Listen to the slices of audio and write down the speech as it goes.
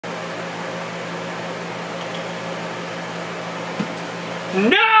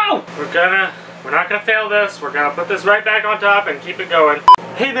No! We're not gonna fail this. We're gonna put this right back on top and keep it going.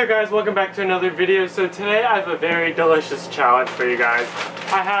 Hey there guys, welcome back to another video. So today I have a very delicious challenge for you guys.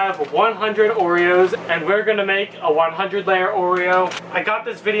 I have 100 Oreos and we're gonna make a 100 layer Oreo. I got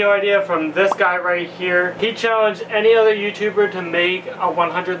this video idea from this guy right here. He challenged any other YouTuber to make a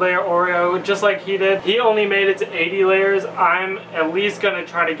 100 layer Oreo just like he did. He only made it to 80 layers. I'm at least gonna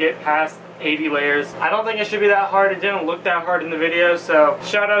try to get past 80 layers. I don't think it should be that hard. It didn't look that hard in the video, so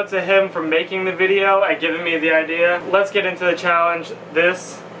shout out to him for making the video and giving me the idea. Let's get into the challenge.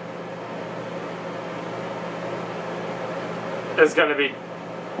 This is gonna be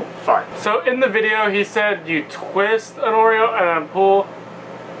fun. So in the video he said you twist an Oreo and then pull.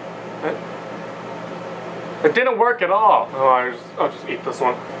 It didn't work at all. Oh, I'll just eat this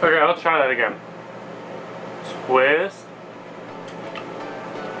one. Okay, let's try that again. Twist,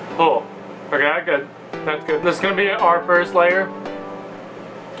 pull. Okay, good. That's good. This is gonna be our first layer.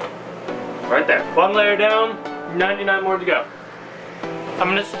 Right there. One layer down, 99 more to go. I'm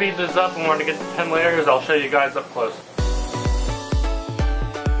gonna speed this up and when I get to 10 layers, I'll show you guys up close.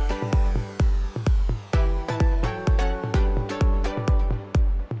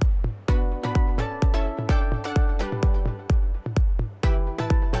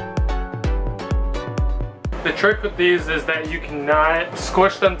 The trick with these is that you cannot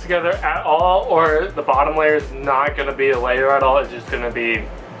squish them together at all, or the bottom layer is not going to be a layer at all. It's just going to be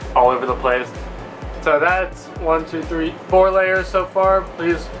all over the place. So that's 1, 2, 3, 4 layers so far.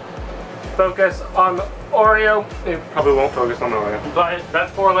 Please focus on the Oreo. It probably won't focus on the Oreo, but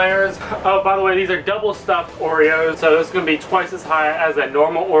that's 4 layers. Oh, by the way, these are double stuffed Oreos, so this is going to be twice as high as a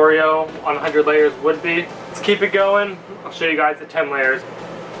normal Oreo on 100 layers would be. Let's keep it going. I'll show you guys the 10 layers.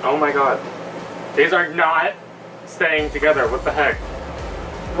 Oh my god. These are not staying together. What the heck?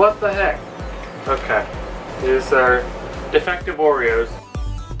 What the heck? Okay. These are defective Oreos.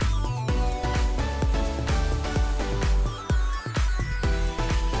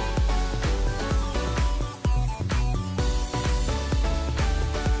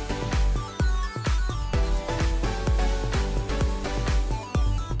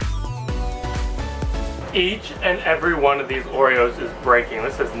 Each and every one of these Oreos is breaking.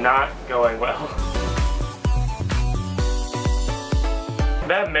 This is not going well.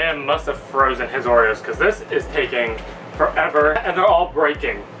 That man must have frozen his Oreos because this is taking forever and they're all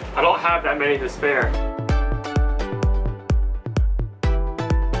breaking. I don't have that many to spare.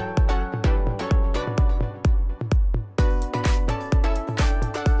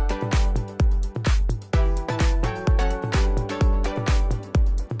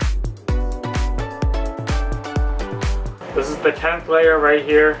 This is the 10th layer right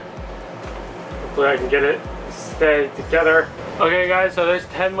here. Hopefully I can get it to stay together. Okay guys, so there's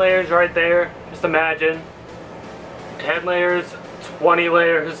 10 layers right there. Just imagine. 10 layers, 20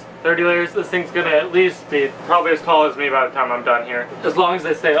 layers, 30 layers. This thing's gonna at least be probably as tall as me by the time I'm done here. As long as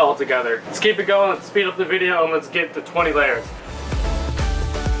they stay all together. Let's keep it going, let's speed up the video and let's get to 20 layers.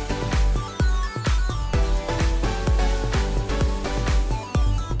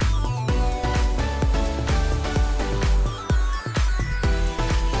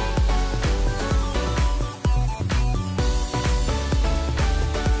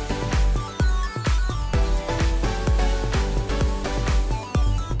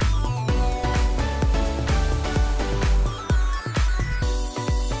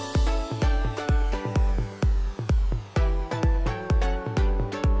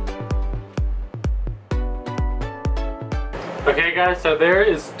 Okay guys, so there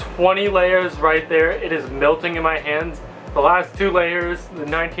is 20 layers right there. It is melting in my hands. The last 2 layers, the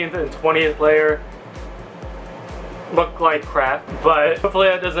 19th and 20th layer, look like crap. But hopefully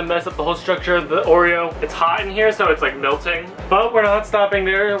that doesn't mess up the whole structure of the Oreo. It's hot in here, so it's like melting. But we're not stopping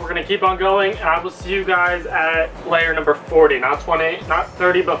there. We're gonna keep on going. And I will see you guys at layer number 40. Not 20, not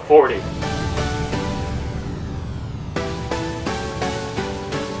 30, but 40.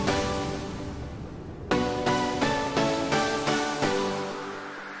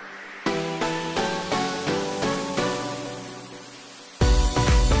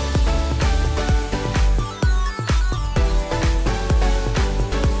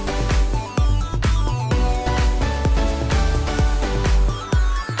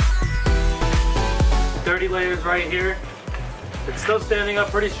 30 layers right here. It's still standing up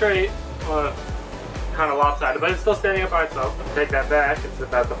pretty straight. Kind of lopsided, but it's still standing up by itself. Take that back, it's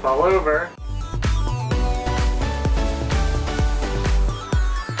about to fall over.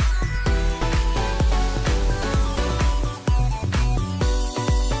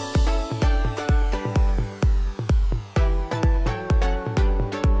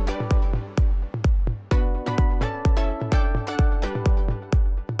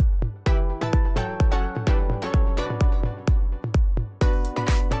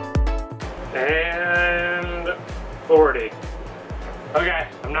 Okay,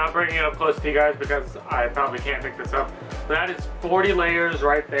 I'm not bringing it up close to you guys because I probably can't pick this up. But that is 40 layers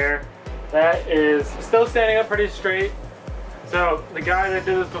right there. That is still standing up pretty straight. So the guy that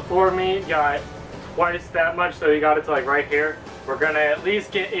did this before me got twice that much, so he got it to like right here. We're gonna at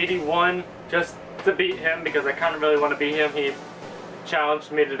least get 81 just to beat him because I kind of really want to beat him. He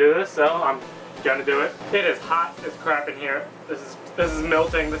challenged me to do this, so I'm gonna do it. It is hot as crap in here. This is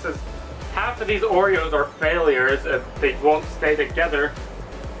melting. This is half of these Oreos are failures if they won't stay together.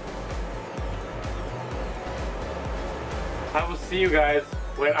 I will see you guys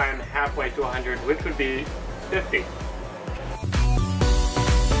when I am halfway to 100, which would be 50.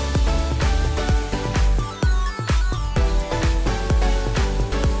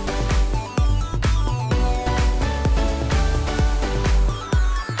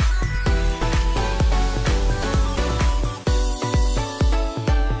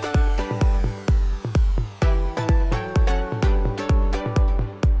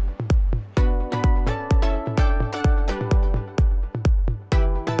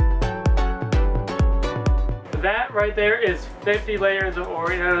 That right there is 50 layers of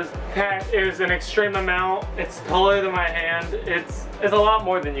Oreos. That is an extreme amount. It's taller than my hand. It's a lot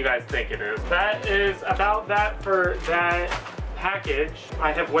more than you guys think it is. That is about that for that package.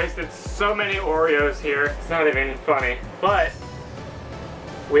 I have wasted so many Oreos here. It's not even funny. But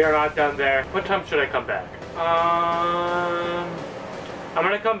we are not done there. What time should I come back? I'm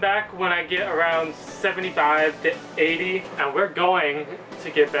gonna come back when I get around 75 to 80, and we're going to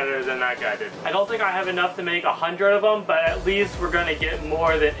get better than that guy did. I don't think I have enough to make 100 of them, but at least we're gonna get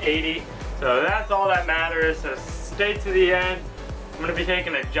more than 80. So that's all that matters, so stay to the end. I'm gonna be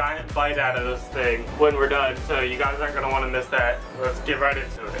taking a giant bite out of this thing when we're done, so you guys aren't gonna wanna miss that. Let's get right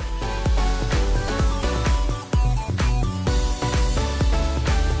into it.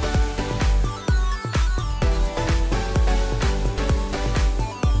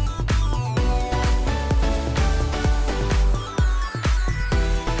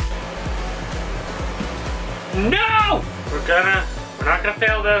 No! We're not gonna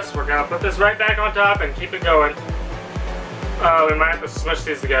fail this. We're gonna put this right back on top and keep it going. Oh, we might have to smush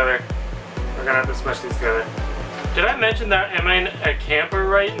these together. We're gonna have to smush these together. Did I mention that I'm in a camper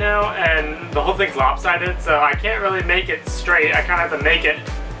right now and the whole thing's lopsided, so I can't really make it straight. I kinda have to make it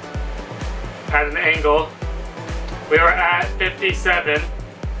at an angle. We were at 57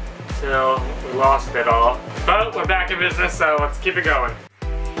 till we lost it all. But we're back in business, so let's keep it going.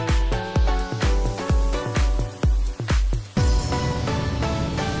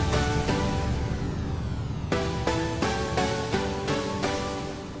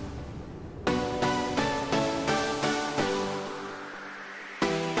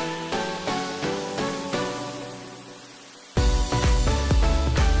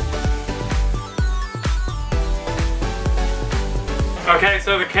 Okay,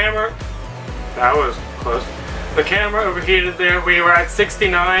 so the camera, that was close. The camera overheated there. We were at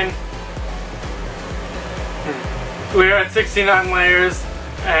 69. We were at 69 layers,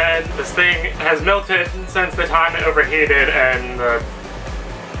 and this thing has melted since the time it overheated, and the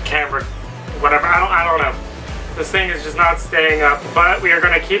camera, whatever, I don't know. This thing is just not staying up, but we are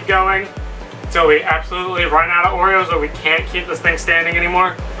gonna keep going until we absolutely run out of Oreos or we can't keep this thing standing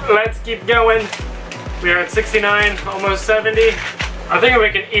anymore. Let's keep going. We are at 69, almost 70. I think we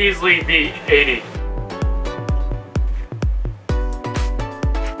can easily beat 80.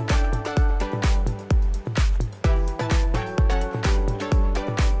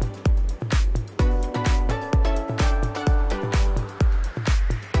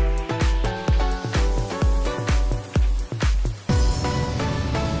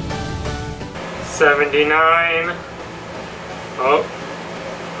 $79. Oh,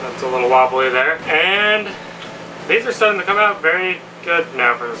 that's a little wobbly there. And these are starting to come out very good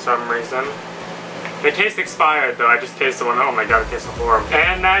now for some reason. They taste expired though. I just tasted one. Oh my god, it tastes horrible.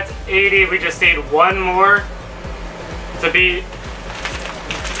 And that's 80. We just need one more to beat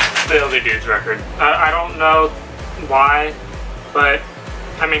the other dude's record. I don't know why, but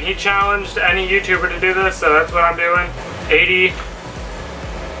I mean, he challenged any YouTuber to do this, so that's what I'm doing. 81.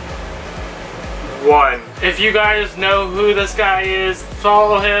 If you guys know who this guy is,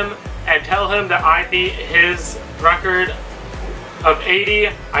 follow him and tell him that I beat his record of 80.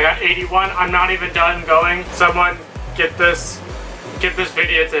 I got 81. I'm not even done going. Someone get this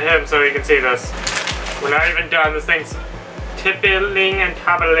video to him so he can see this. We're not even done. This thing's tippling and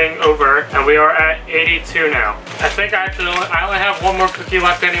toppling over, and we are at 82 now. I think I only have one more cookie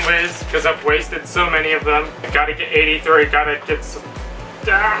left anyways, because I've wasted so many of them. I gotta get 83. Gotta get some.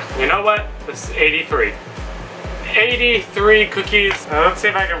 You know what? This is 83. 83 cookies. Let's see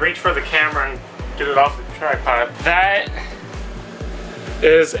if I can reach for the camera and get it off the tripod. That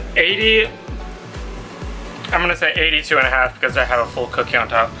is 80, I'm gonna say 82 and a half because I have a full cookie on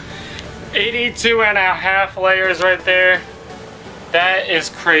top. 82 and a half layers right there. That is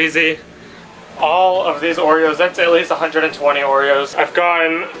crazy. All of these Oreos, that's at least 120 Oreos. I've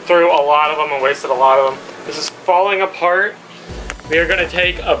gone through a lot of them and wasted a lot of them. This is falling apart. We are gonna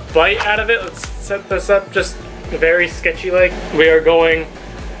take a bite out of it. Let's set this up just very sketchy like. We are going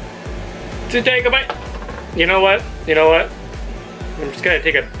to take a bite. You know what? You know what? I'm just gonna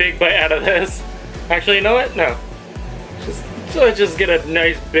take a big bite out of this. Actually, you know what? No. Let's just get a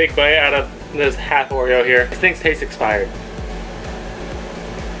nice big bite out of this half Oreo here. These things taste expired.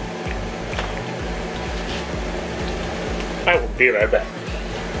 I will be right back.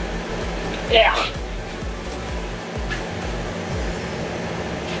 Yeah.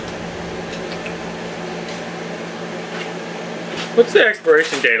 What's the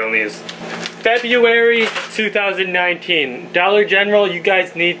expiration date on these? February 2019. Dollar General, you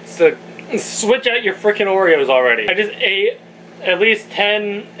guys need to switch out your freaking Oreos already. I just ate at least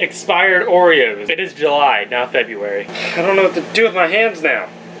 10 expired Oreos. It is July, not February. I don't know what to do with my hands now.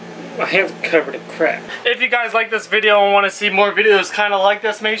 My hands are covered in crap. If you guys like this video and want to see more videos kind of like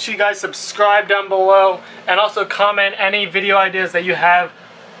this, make sure you guys subscribe down below and also comment any video ideas that you have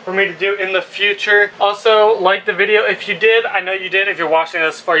for me to do in the future. Also, like the video if you did. I know you did. If you're watching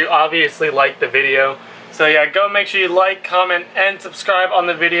this far, you obviously liked the video. So yeah, go make sure you like, comment, and subscribe on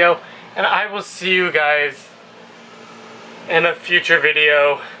the video. And I will see you guys in a future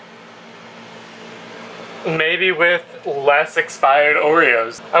video. Maybe with less expired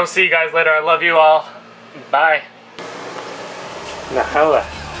Oreos. I will see you guys later. I love you all. Bye. Now how the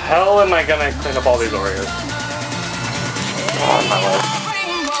hell am I gonna clean up all these Oreos? Oh my life.